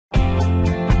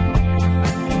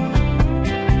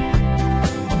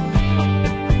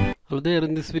Hello there,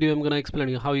 in this video I'm going to explain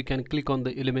you how you can click on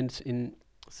the elements in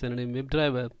Selenium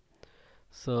Webdriver.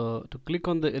 So to click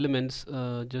on the elements,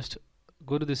 just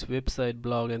go to this website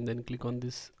blog and then click on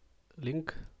this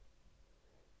link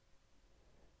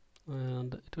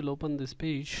and it will open this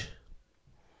page.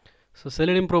 So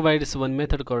Selenium provides one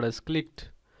method called as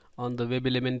clicked on the web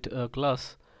element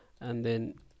class, and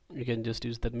then you can just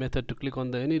use that method to click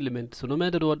on the any element. So no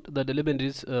matter what that element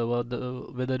is,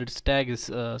 whether its tag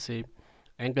is say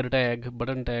anchor tag,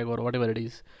 button tag, or whatever it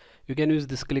is, you can use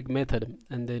this click method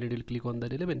and then it will click on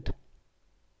that element.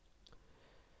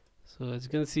 So as you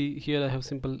can see here, I have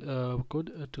simple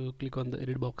code to click on the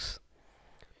edit box,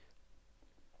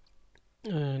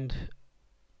 and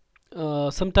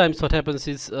sometimes what happens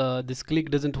is this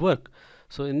click doesn't work.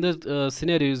 So in the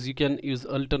scenarios, you can use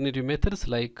alternative methods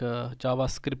like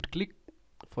JavaScript click.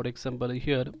 For example,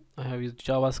 here I have used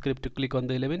JavaScript to click on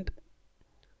the element.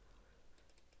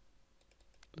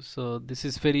 So this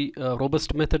is very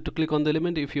robust method to click on the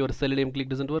element if your Selenium click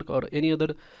doesn't work, or any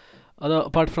other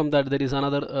apart from that, there is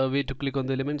another way to click on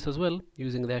the elements as well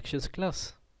using the actions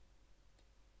class.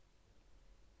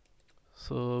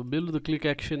 So build the click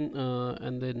action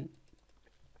and then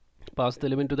pass the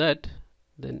element to that,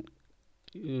 then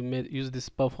you may use this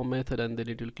perform method and then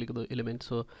it will click the element.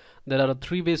 So there are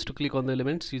 3 ways to click on the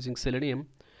elements using Selenium,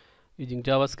 using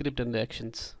JavaScript and the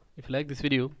actions. If you like this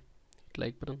video, hit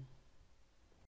like button.